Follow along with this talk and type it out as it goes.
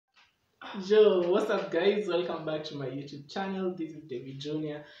Yo, what's up, guys? Welcome back to my YouTube channel. This is Davy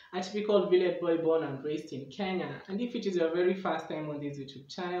Jr., a typical village boy born and raised in Kenya. And if it is your very first time on this YouTube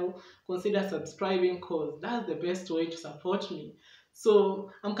channel, consider subscribing because that's the best way to support me.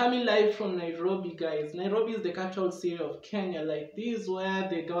 So, I'm coming live from Nairobi, guys. Nairobi is the capital city of Kenya. Like, this is where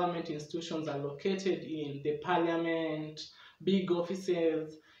the government institutions are located in, the parliament, big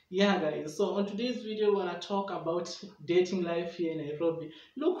offices. Yeah, guys. So, on today's video, we're going to talk about dating life here in Nairobi.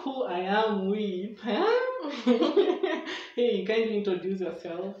 Look who I am with. Huh? Hey, kindly introduce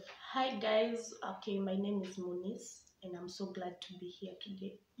yourself. Hi guys, okay, my name is Moniz and I'm so glad to be here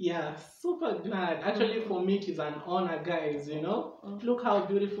today. Yeah, super glad. Actually, for me, it is an honor, guys. Look how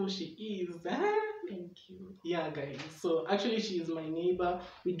beautiful she is. Huh? Thank you. Yeah, guys. So, actually, she is my neighbor.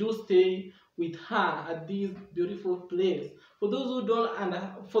 We do stay with her at this beautiful place. For those who don't, and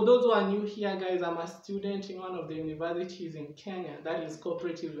for those who are new here, guys, I'm a student in one of the universities in Kenya. That is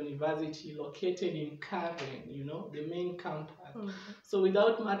Cooperative University, located in Karen. The main campus. So,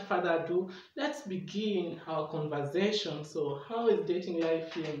 without much further ado, let's begin our conversation. So, how is dating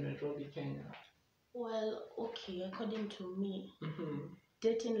life here in Nairobi, Kenya? Well, okay, according to me,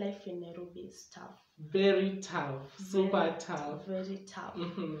 dating life in Nairobi is tough. Very tough, super tough. Very tough.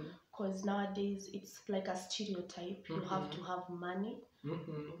 Because nowadays it's like a stereotype. You have to have money.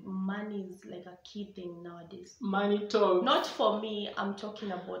 Money is like a key thing nowadays. Money talk. Not for me, I'm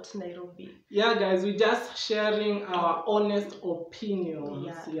talking about Nairobi. Yeah, guys, we're just sharing our honest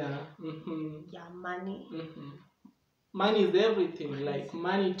opinions. Yeah. Yeah, money. Money is everything. Like,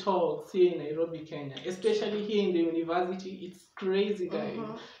 money talks here in Nairobi, Kenya. Especially here in the university, it's crazy, guys.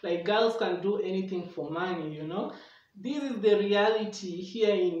 Like, girls can do anything for money. This is the reality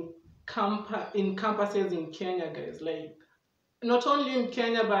here in campuses in Kenya, guys. Like, not only in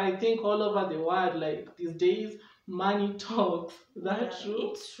Kenya, but I think all over the world. Like, these days, money talks. Is that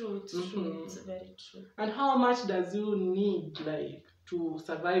true? It's true. It's true. It's very true. And how much does you need, like, to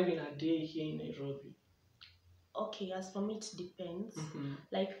survive in a day here in Nairobi? Okay, as for me, it depends.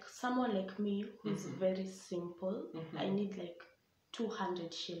 Like, someone like me who's very simple, I need like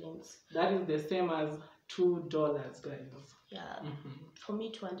 200 shillings. That is the same as $2, guys. Yeah, for me,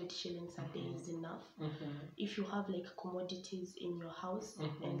 200 shillings a day is enough. If you have like commodities in your house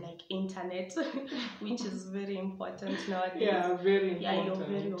and like internet, which is very important nowadays. Yeah, very important. Yeah, you're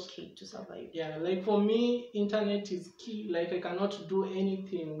very okay to survive. Yeah, like for me, internet is key. Like, I cannot do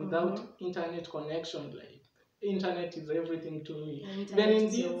anything without internet connection. Like, internet is everything to me. Even in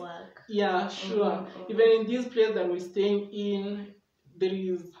this, your work. Yeah, sure. Even in this place that we're staying in, there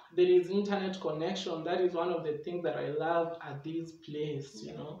is internet connection. That is one of the things that I love at this place.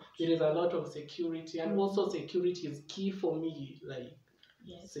 There is a lot of security, and also security is key for me. Like,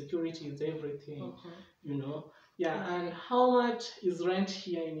 security is everything. Yeah. And how much is rent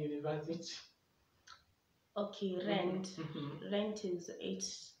here in university? Okay, rent is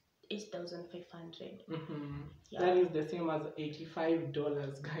 8,500. That is the same as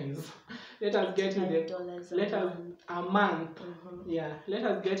 $85, guys. Let us get in a month. Yeah, let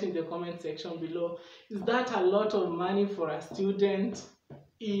us get in the comment section below. Is that a lot of money for a student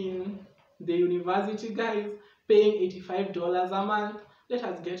in the university, guys? Paying $85 a month? Let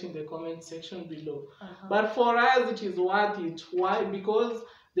us get in the comment section below. But for us, it is worth it. Why? Because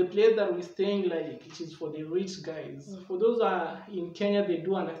the place that we're staying, like, it is for the rich guys. For those who are in Kenya, they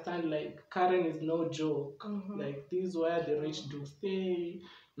do understand, like, Karen is no joke. Like, this is where the rich do stay,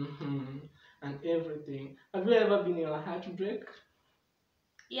 and everything. Have you ever been in a heartbreak?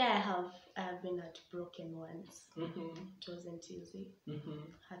 Yeah, I have. I have been heartbroken once. It wasn't easy.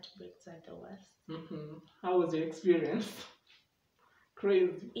 Heartbreaks are the worst. How was your experience?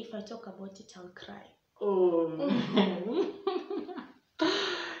 Crazy. If I talk about it, I'll cry. Oh.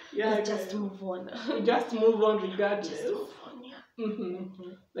 Yeah, just move on. Just move on regardless. Just move on, yeah.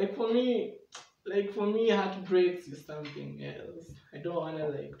 Like, for me, heartbreaks is something else. I don't want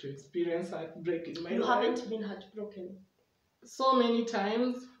to experience heartbreak in my life. You haven't been heartbroken? So many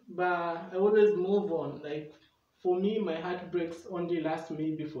times, but I always move on. Like, for me, my heartbreaks only last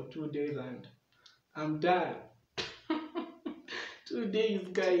maybe for 2 days and I'm done. 2 days,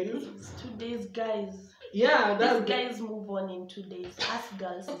 guys. 2 days, guys. Yeah, these guys move on in 2 days. Us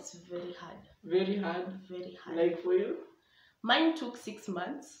girls, it's very hard. Very hard? Very hard. Like, for you? Mine took 6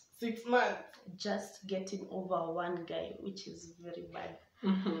 months. 6 months? Just getting over one guy, which is very bad.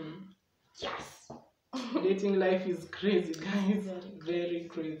 Yes. Dating life is crazy, guys. Very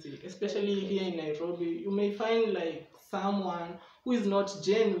crazy. Especially here in Nairobi. You may find, like, someone who is not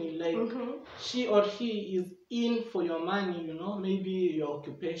genuine. Like, she or he is in for your money, maybe your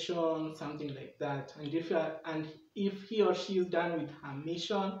occupation, something like that. And if he or she is done with her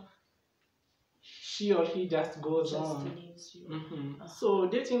mission, she or he just goes just on. leaves you. So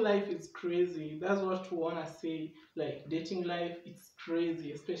dating life is crazy. That's what we wanna say. Like dating life, it's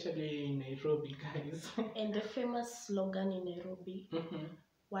crazy, especially in Nairobi, guys. And the famous slogan in Nairobi,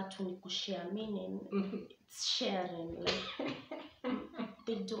 watu ni kushare, meaning it's sharing. Like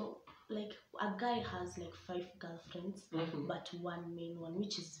they don't, like a guy has like 5 girlfriends, but 1 main one,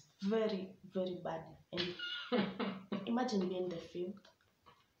 which is very, very bad. And imagine being the 5th.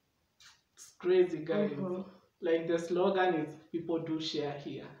 It's crazy, guys. Like the slogan is people do share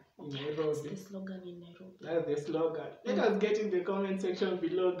here in Nairobi. That's the slogan in Nairobi. That's the slogan. Let us get in the comment section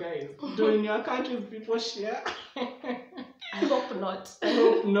below, guys. Do in your countries people share? I hope not. I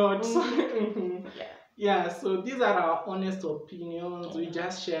hope not. Yeah. Yeah, so these are our honest opinions. We're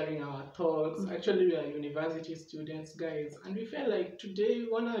just sharing our thoughts. Actually, we are university students, guys, and we feel like today we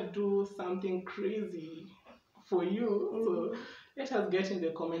want to do something crazy for you. So let us get in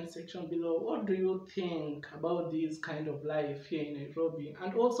the comment section below. What do you think about this kind of life here in Nairobi?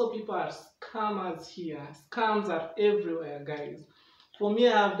 And also, people are scammers here. Scams are everywhere, guys. For me,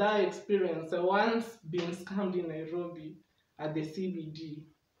 I have that experience. I once been scammed in Nairobi at the CBD.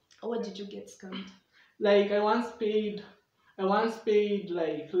 What did you get scammed? Like I once paid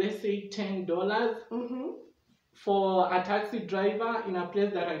like, let's say $10 for a taxi driver in a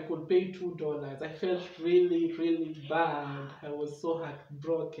place that I could pay $2. I felt really, really bad. I was so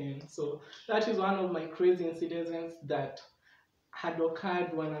heartbroken. So that is one of my crazy incidents that had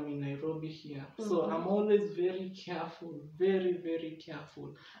occurred when I'm in Nairobi here. So I'm always very careful, very, very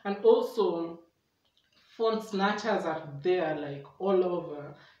careful. And also, phone snatchers are there like all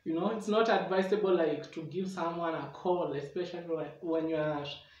over. You know, it's not advisable like to give someone a call, especially when you are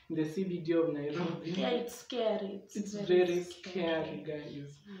in the CBD of Nairobi. Yeah, it's scary. It's very scary, guys.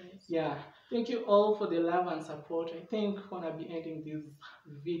 Yes. Yeah. Thank you all for the love and support. I think I'm gonna be ending this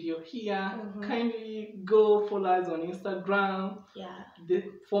video here. Kindly go follow us on Instagram. Yeah.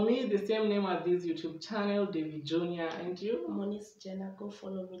 For me, the same name as this YouTube channel, Davy Jr. And you? Monis Jenna, go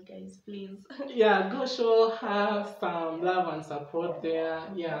follow me, guys, please. Yeah, go show her some love and support there.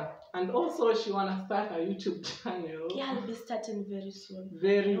 Yeah. And also, she wanna start a YouTube channel. Yeah, I'll be starting very soon.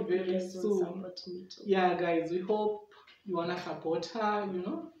 Very, very soon. Support me too. Yeah, guys, we hope you wanna support her, you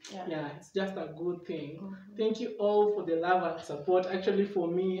know. Yeah, it's just a good thing. Thank you all for the love and support. Actually, for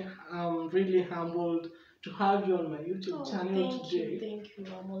me, I'm really humbled to have you on my YouTube channel today. Thank you.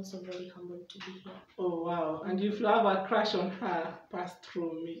 I'm also very humbled to be here. Oh wow. And if you have a crush on her, pass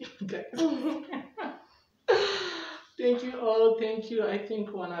through me, guys. Thank you all. Thank you. I think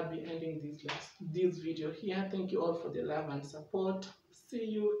I wanna be ending this video here. Thank you all for the love and support. See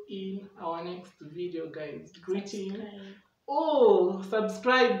you in our next video, guys. Greetings. Oh,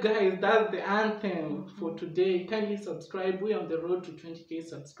 subscribe, guys. That's the anthem for today. Kindly subscribe. We're on the road to 20,000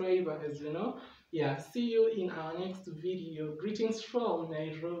 subscribers, you know. Yeah, see you in our next video. Greetings from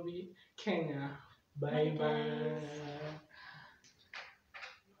Nairobi, Kenya. Bye bye.